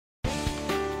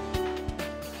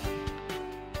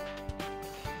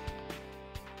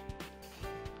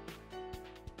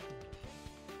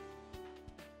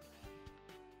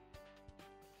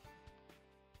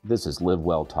This is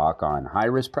LiveWell Talk on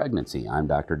high-risk pregnancy. I'm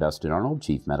Dr. Dustin Arnold,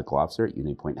 Chief Medical Officer at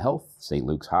UnityPoint Health, St.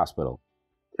 Luke's Hospital.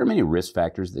 There are many risk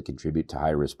factors that contribute to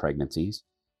high-risk pregnancies.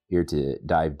 Here to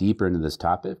dive deeper into this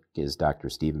topic is Dr.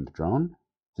 Stephen Pedron,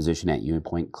 physician at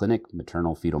UnityPoint Clinic,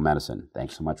 Maternal Fetal Medicine.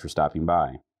 Thanks so much for stopping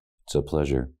by. It's a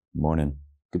pleasure. Morning.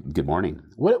 Good morning.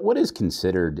 What is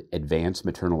considered advanced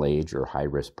maternal age or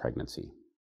high-risk pregnancy?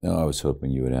 No, I was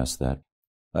hoping you would ask that.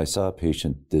 I saw a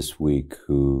patient this week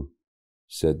who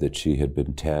said that she had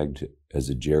been tagged as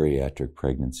a geriatric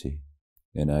pregnancy.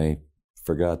 And I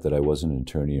forgot that I wasn't an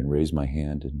attorney and raised my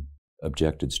hand and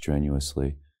objected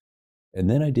strenuously. And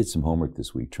then I did some homework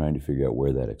this week trying to figure out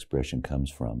where that expression comes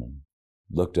from and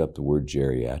looked up the word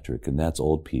geriatric, and that's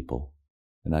old people.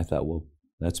 And I thought, well,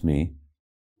 that's me.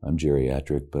 I'm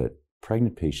geriatric, but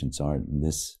pregnant patients aren't. And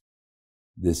this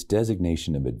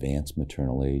designation of advanced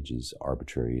maternal age is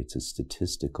arbitrary. It's a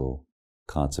statistical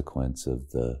consequence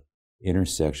of the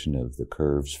intersection of the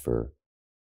curves for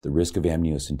the risk of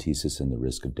amniocentesis and the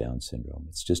risk of Down syndrome.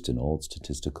 It's just an old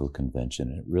statistical convention,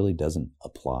 and it really doesn't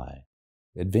apply.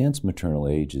 Advanced maternal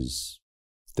age is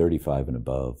 35 and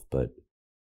above, but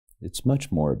it's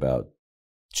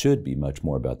should be much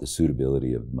more about the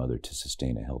suitability of the mother to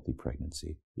sustain a healthy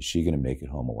pregnancy. Is she going to make it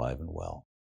home alive and well?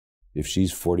 If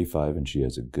she's 45 and she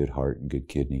has a good heart and good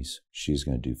kidneys, she's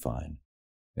going to do fine.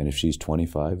 And if she's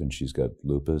 25 and she's got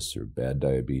lupus or bad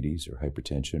diabetes or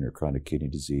hypertension or chronic kidney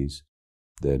disease,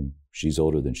 then she's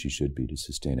older than she should be to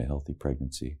sustain a healthy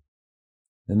pregnancy.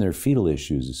 Then there are fetal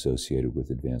issues associated with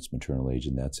advanced maternal age,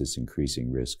 and that's this increasing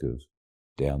risk of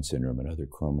Down syndrome and other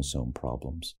chromosome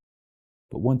problems.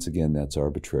 But once again, that's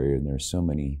arbitrary, and there are so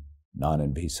many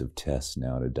non-invasive tests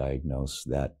now to diagnose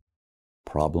that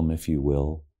problem, if you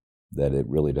will, that it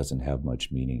really doesn't have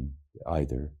much meaning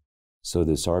either. So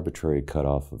this arbitrary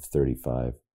cutoff of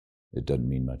 35, it doesn't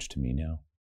mean much to me now.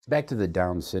 Back to the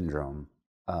Down syndrome,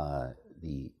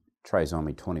 the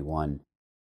trisomy 21,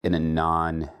 in a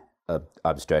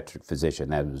non-obstetric physician,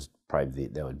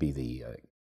 that would be the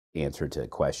answer to the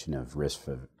question of risk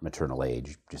for maternal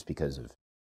age, just because of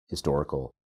historical.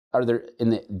 Are there,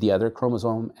 in the other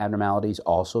chromosome abnormalities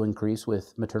also increase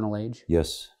with maternal age?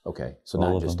 Yes. Okay, so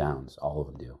not just Downs, all of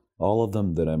them do. All of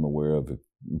them that I'm aware of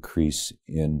increase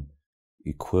in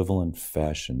equivalent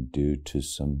fashion due to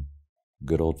some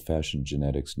good old-fashioned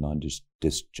genetics,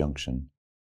 non-disjunction.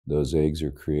 Those eggs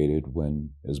are created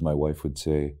when, as my wife would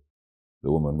say,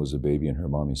 the woman was a baby in her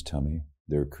mommy's tummy.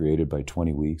 They're created by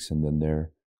 20 weeks, and then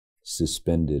they're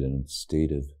suspended in a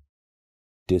state of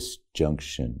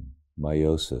disjunction,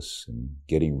 meiosis, and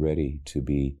getting ready to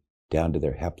be down to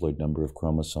their haploid number of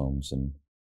chromosomes and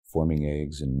forming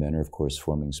eggs, and men are, of course,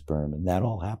 forming sperm. And that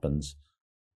all happens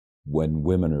when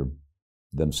women are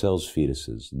themselves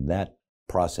fetuses, and that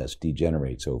process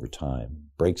degenerates over time,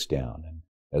 breaks down, and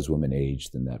as women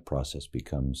age, then that process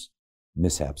becomes,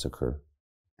 mishaps occur.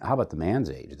 How about the man's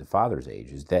age, the father's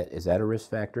age? Is that a risk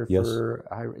factor for?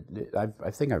 Yes.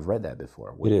 I think I've read that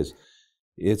before. It is.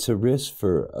 It's a risk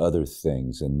for other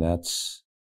things, and that's,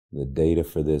 the data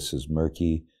for this is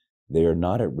murky. They are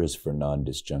not at risk for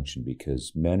non-disjunction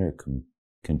because men are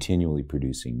continually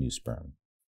producing new sperm.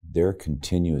 They're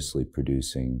continuously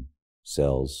producing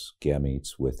cells,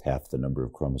 gametes, with half the number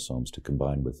of chromosomes to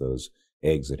combine with those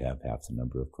eggs that have half the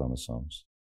number of chromosomes.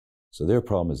 So their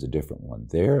problem is a different one.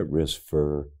 They're at risk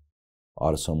for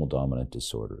autosomal dominant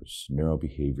disorders,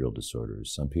 neurobehavioral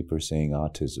disorders. Some people are saying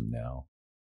autism now.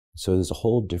 So there's a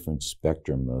whole different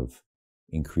spectrum of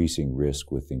increasing risk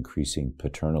with increasing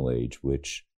paternal age,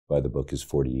 which by the book is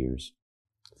 40 years.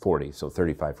 40, so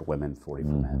 35 for women, 40 for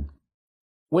men.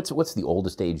 What's the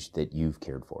oldest age that you've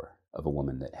cared for of a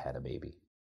woman that had a baby?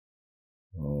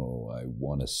 Oh, I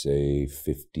want to say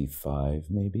 55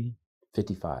 maybe.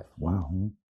 55,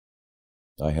 wow.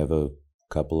 I have a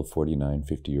couple of 49,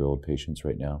 50-year-old patients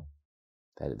right now.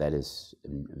 That is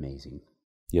amazing.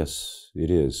 Yes, it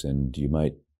is, and you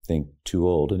might think too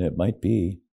old, and it might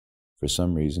be for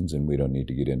some reasons, and we don't need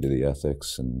to get into the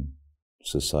ethics and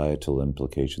societal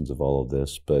implications of all of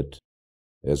this, but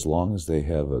as long as they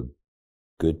have a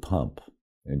good pump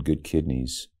and good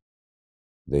kidneys,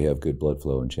 they have good blood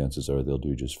flow, and chances are they'll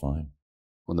do just fine.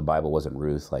 When the Bible wasn't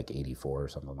Ruth, like 84 or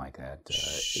something like that.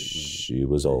 She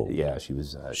was old. Yeah, she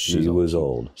was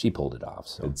old. She pulled it off.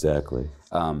 So. Exactly.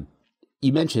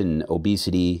 You mentioned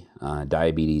obesity,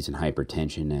 diabetes, and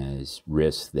hypertension as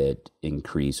risks that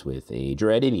increase with age,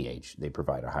 or at any age. They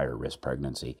provide a higher risk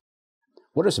pregnancy.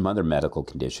 What are some other medical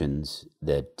conditions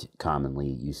that commonly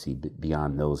you see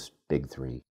beyond those big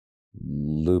three?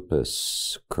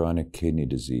 Lupus, chronic kidney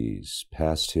disease,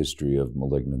 past history of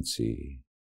malignancy,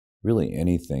 really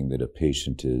anything that a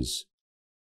patient is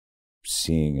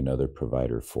seeing another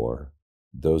provider for.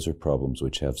 Those are problems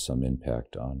which have some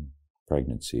impact on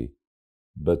pregnancy.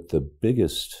 But the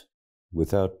biggest,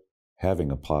 without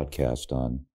having a podcast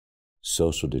on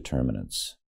social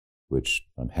determinants, which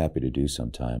I'm happy to do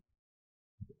sometime,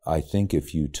 I think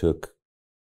if you took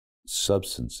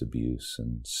substance abuse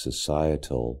and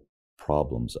societal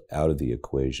problems out of the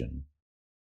equation,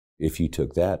 if you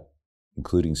took that,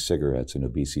 including cigarettes and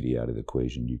obesity, out of the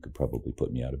equation, you could probably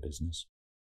put me out of business.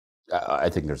 I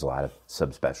think there's a lot of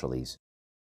subspecialties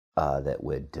that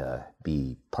would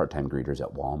be part-time greeters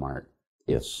at Walmart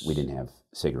if we didn't have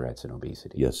cigarettes and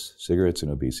obesity. Yes, cigarettes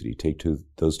and obesity. Take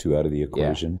those two out of the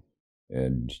equation,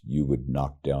 and you would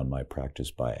knock down my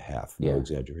practice by a half, no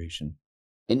exaggeration.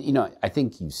 And, you know, I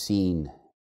think you've seen,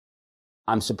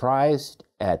 I'm surprised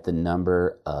at the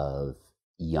number of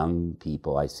young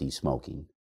people I see smoking.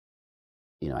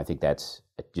 You know, I think that's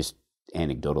just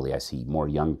anecdotally, I see more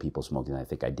young people smoking than I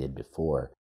think I did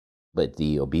before. But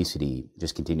the obesity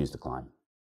just continues to climb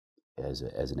as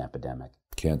an epidemic.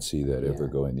 Can't see that ever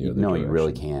going the other direction. No, you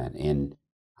really can. And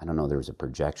I don't know, there was a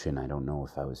projection. I don't know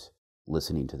if I was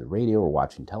listening to the radio or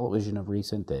watching television of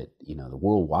recent that, you know, the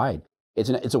worldwide, it's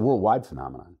a worldwide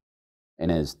phenomenon.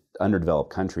 And as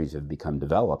underdeveloped countries have become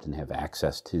developed and have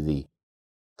access to the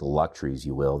luxuries,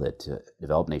 you will, that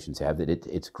developed nations have, that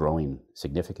it's growing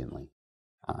significantly.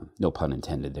 No pun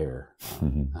intended there.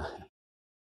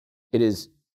 It is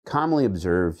commonly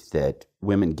observed that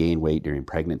women gain weight during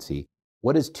pregnancy.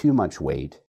 What is too much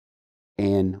weight,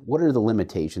 and what are the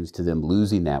limitations to them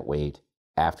losing that weight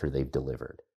after they've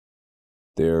delivered?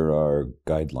 There are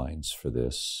guidelines for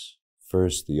this.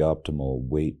 First, the optimal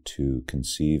weight to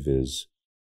conceive is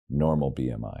normal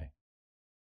BMI,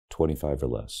 25 or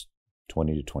less,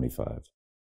 20 to 25.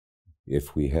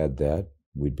 If we had that,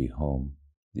 we'd be home.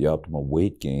 The optimal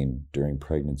weight gain during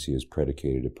pregnancy is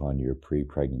predicated upon your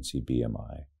pre-pregnancy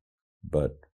BMI,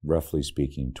 but roughly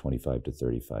speaking, 25 to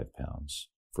 35 pounds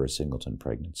for a singleton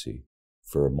pregnancy.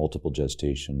 For a multiple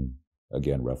gestation,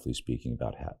 again, roughly speaking,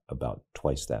 about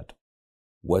twice that.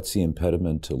 What's the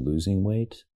impediment to losing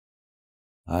weight?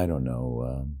 I don't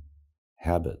know.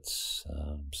 Habits,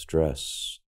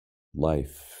 stress,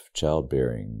 life,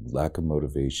 childbearing, lack of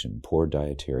motivation, poor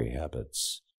dietary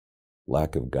habits,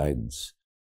 lack of guidance.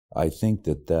 I think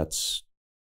that that's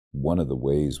one of the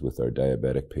ways with our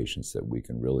diabetic patients that we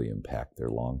can really impact their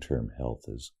long-term health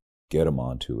is get them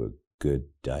onto a good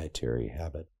dietary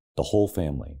habit. The whole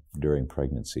family during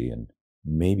pregnancy, and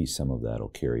maybe some of that will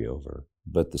carry over.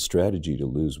 But the strategy to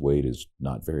lose weight is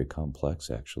not very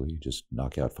complex, actually. You just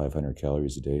knock out 500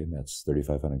 calories a day, and that's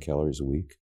 3,500 calories a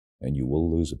week. And you will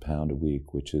lose a pound a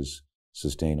week, which is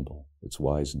sustainable. It's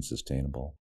wise and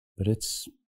sustainable. But it's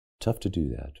tough to do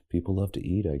that. People love to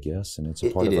eat, I guess, and it's a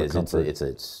part of our comfort.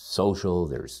 It's social.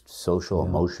 There's social,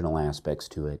 emotional aspects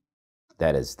to it.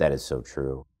 That is so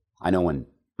true. I know when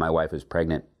my wife was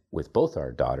pregnant with both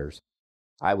our daughters,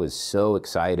 I was so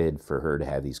excited for her to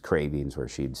have these cravings where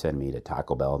she'd send me to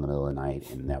Taco Bell in the middle of the night,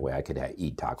 and that way I could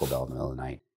eat Taco Bell in the middle of the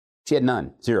night. She had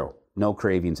none, zero, no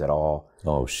cravings at all.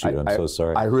 Oh, shoot, I'm so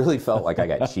sorry. I really felt like I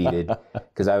got cheated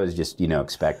because I was just,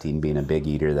 expecting, being a big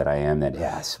eater that I am, that,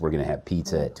 yes, we're going to have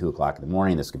pizza at 2 o'clock in the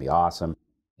morning. This could be awesome,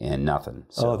 and nothing.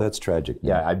 So, that's tragic.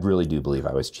 Yeah, I really do believe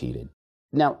I was cheated.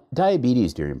 Now,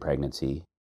 diabetes during pregnancy,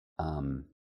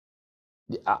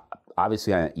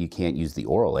 obviously, you can't use the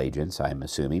oral agents, I'm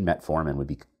assuming. Metformin would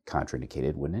be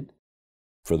contraindicated, wouldn't it?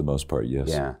 For the most part, yes.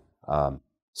 Yeah.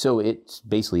 So it's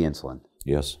basically insulin.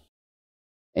 Yes.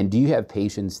 And do you have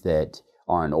patients that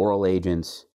are on oral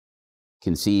agents,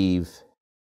 conceive,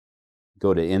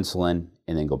 go to insulin,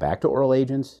 and then go back to oral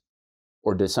agents?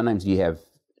 Or sometimes do you have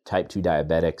type 2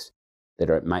 diabetics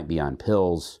that might be on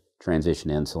pills, transition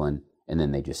to insulin, and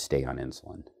then they just stay on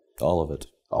insulin? All of it.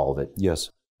 All of it? Yes.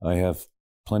 I have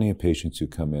plenty of patients who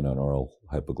come in on oral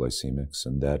hypoglycemics,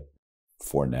 and that,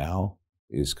 for now,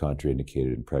 is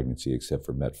contraindicated in pregnancy, except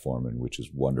for metformin, which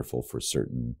is wonderful for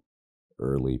certain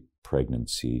early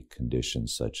pregnancy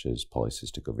conditions such as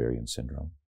polycystic ovarian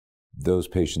syndrome. Those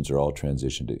patients are all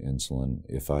transitioned to insulin.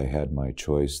 If I had my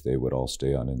choice, they would all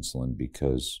stay on insulin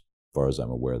because, as far as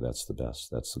I'm aware, that's the best.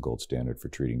 That's the gold standard for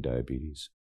treating diabetes.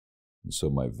 And so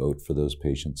my vote for those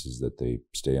patients is that they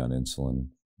stay on insulin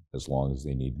as long as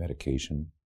they need medication.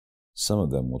 Some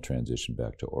of them will transition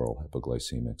back to oral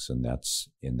hypoglycemics, and that's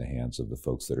in the hands of the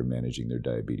folks that are managing their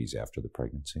diabetes after the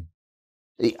pregnancy.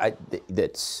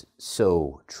 That's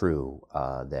so true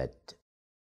that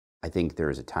I think there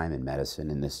is a time in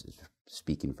medicine, and this is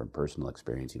speaking from personal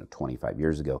experience, 25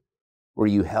 years ago, where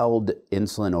you held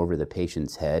insulin over the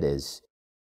patient's head as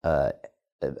a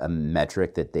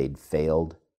metric that they'd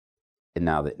failed and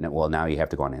now you have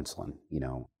to go on insulin,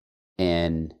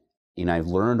 and I've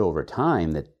learned over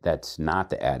time that that's not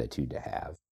the attitude to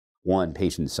have.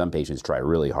 Some patients try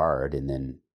really hard, and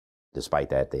then despite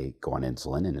that, they go on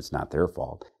insulin, and it's not their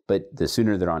fault. But the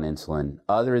sooner they're on insulin,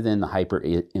 other than the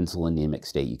hyperinsulinemic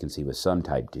state you can see with some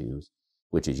type 2s,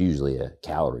 which is usually a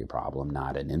calorie problem,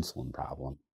 not an insulin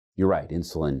problem. You're right,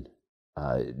 insulin,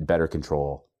 better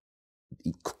control,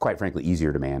 quite frankly,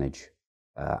 easier to manage.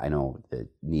 I know the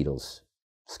needles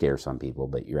scare some people,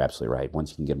 but you're absolutely right.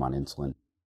 Once you can get them on insulin,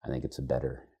 I think it's a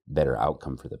better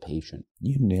outcome for the patient.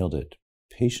 You nailed it.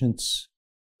 Patients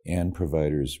and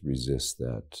providers resist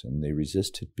that, and they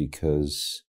resist it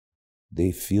because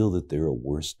they feel that they're a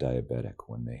worse diabetic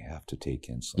when they have to take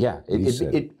insulin. Yeah,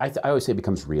 I always say it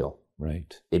becomes real.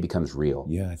 Right. It becomes real.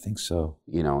 Yeah, I think so.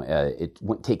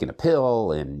 Taking a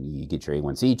pill, and you get your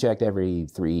A1C checked every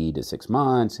 3 to 6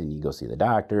 months, and you go see the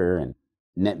doctor,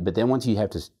 but then once you have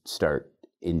to start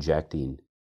injecting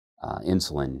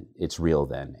insulin, it's real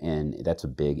then, and that's a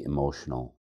big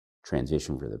emotional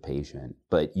transition for the patient.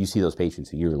 But you see those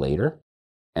patients a year later,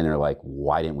 and they're like,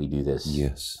 why didn't we do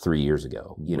this 3 years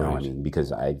ago? Right.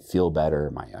 Because I feel better,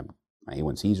 my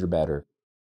A1Cs are better.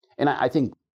 And I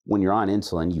think when you're on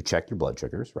insulin, you check your blood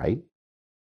sugars, right?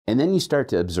 And then you start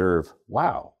to observe,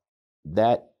 wow,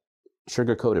 that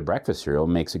sugar-coated breakfast cereal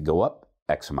makes it go up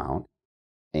X amount.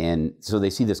 And so they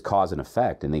see this cause and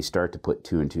effect, and they start to put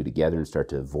 2 and 2 together and start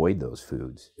to avoid those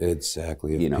foods.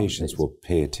 Exactly. If patients will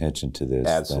pay attention to this,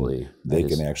 absolutely, then they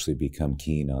can actually become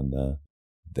keen on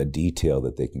the detail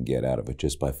that they can get out of it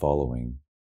just by following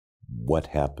what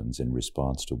happens in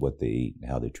response to what they eat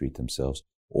and how they treat themselves,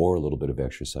 or a little bit of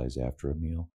exercise after a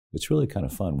meal. It's really kind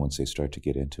of fun once they start to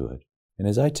get into it. And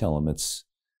as I tell them, it's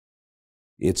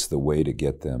the way to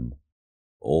get them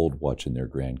old watching their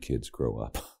grandkids grow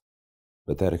up.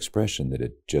 But that expression that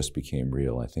it just became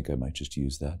real, I think I might just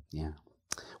use that. Yeah.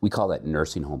 We call that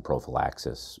nursing home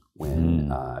prophylaxis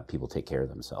when people take care of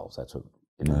themselves. That's what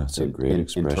that's a great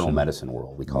expression. Internal medicine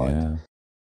world, we call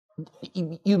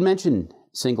it. You mentioned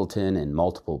singleton and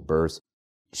multiple births.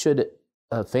 Should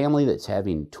a family that's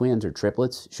having twins or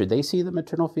triplets, should they see the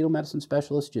maternal fetal medicine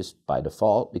specialist just by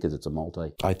default because it's a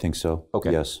multi? I think so.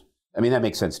 Okay. Yes. That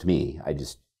makes sense to me.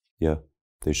 Yeah,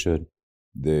 they should.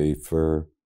 For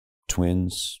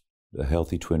twins, a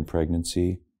healthy twin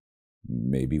pregnancy,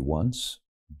 maybe once,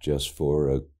 just for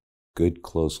a good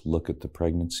close look at the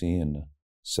pregnancy and a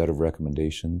set of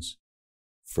recommendations.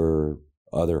 For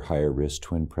other higher risk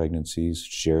twin pregnancies,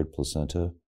 shared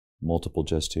placenta, multiple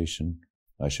gestation,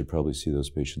 I should probably see those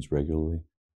patients regularly.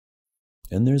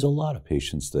 And there's a lot of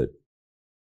patients that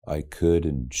I could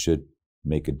and should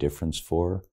make a difference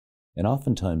for, and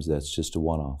oftentimes that's just a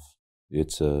one-off.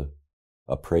 It's a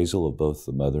appraisal of both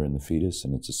the mother and the fetus,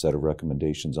 and it's a set of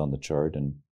recommendations on the chart,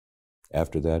 and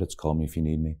after that, it's call me if you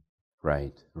need me.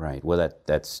 Right. Well,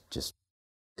 that's just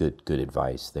good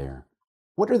advice there.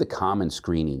 What are the common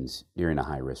screenings during a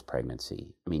high-risk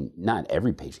pregnancy? Not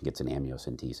every patient gets an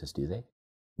amniocentesis, do they?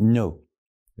 No.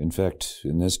 In fact,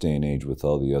 in this day and age, with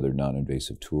all the other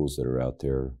non-invasive tools that are out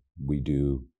there, we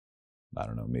do,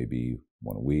 maybe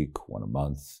 1 a week, 1 a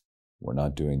month. We're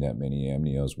not doing that many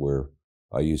amnios where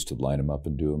I used to line them up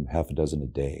and do them 6 a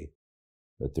day.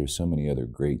 But there's so many other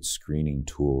great screening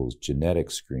tools,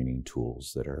 genetic screening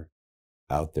tools that are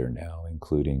out there now,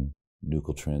 including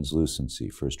nuchal translucency,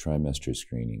 first trimester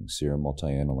screening, serum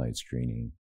multi-analyte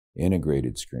screening,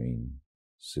 integrated screen,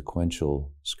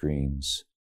 sequential screens,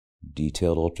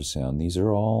 detailed ultrasound. These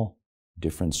are all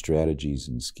different strategies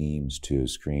and schemes to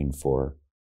screen for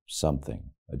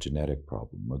something, a genetic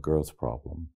problem, a growth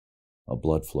problem, a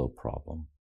blood flow problem.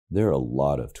 There are a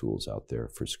lot of tools out there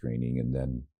for screening, and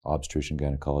then obstetrician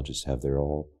gynecologists have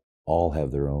all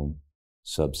have their own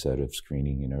subset of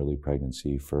screening in early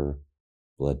pregnancy for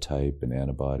blood type and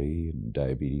antibody and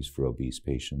diabetes for obese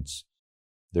patients.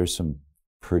 There's some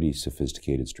pretty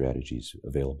sophisticated strategies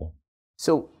available.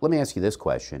 So let me ask you this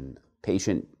question.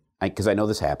 Because I know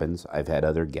this happens, I've had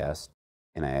other guests,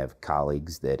 and I have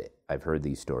colleagues that I've heard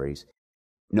these stories.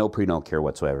 No prenatal care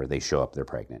whatsoever. They show up, they're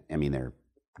pregnant. They're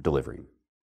delivering.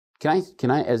 Can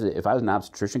I, if I was an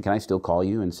obstetrician, can I still call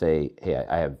you and say, hey,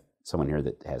 I have someone here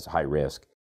that has high risk,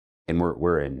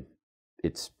 and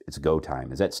it's go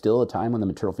time? Is that still a time when the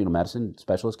maternal fetal medicine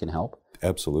specialist can help?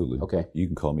 Absolutely. Okay. You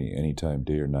can call me anytime,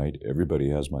 day or night. Everybody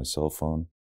has my cell phone.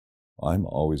 I'm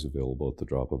always available at the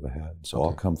drop of a hat, so okay.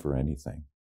 I'll come for anything.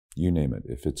 You name it.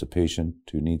 If it's a patient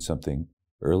who needs something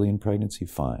early in pregnancy,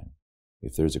 fine.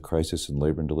 If there's a crisis in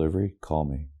labor and delivery, call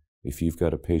me. If you've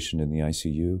got a patient in the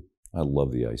ICU, I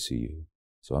love the ICU,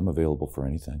 so I'm available for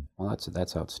anything. Well,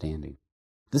 that's outstanding.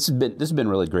 This has been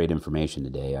really great information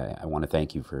today. I want to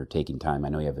thank you for taking time. I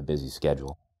know you have a busy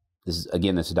schedule. This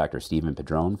is Dr. Stephen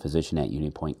Pedron, physician at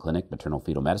UnityPoint Clinic, Maternal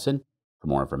Fetal Medicine. For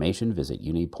more information, visit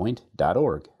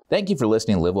unitypoint.org. Thank you for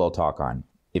listening to LiveWell Talk On.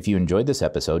 If you enjoyed this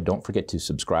episode, don't forget to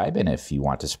subscribe, and if you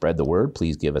want to spread the word,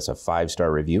 please give us a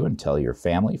 5-star review and tell your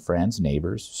family, friends,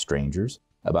 neighbors, strangers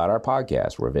about our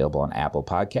podcast. We're available on Apple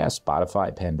Podcasts,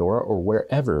 Spotify, Pandora, or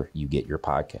wherever you get your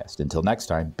podcast. Until next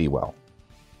time, be well.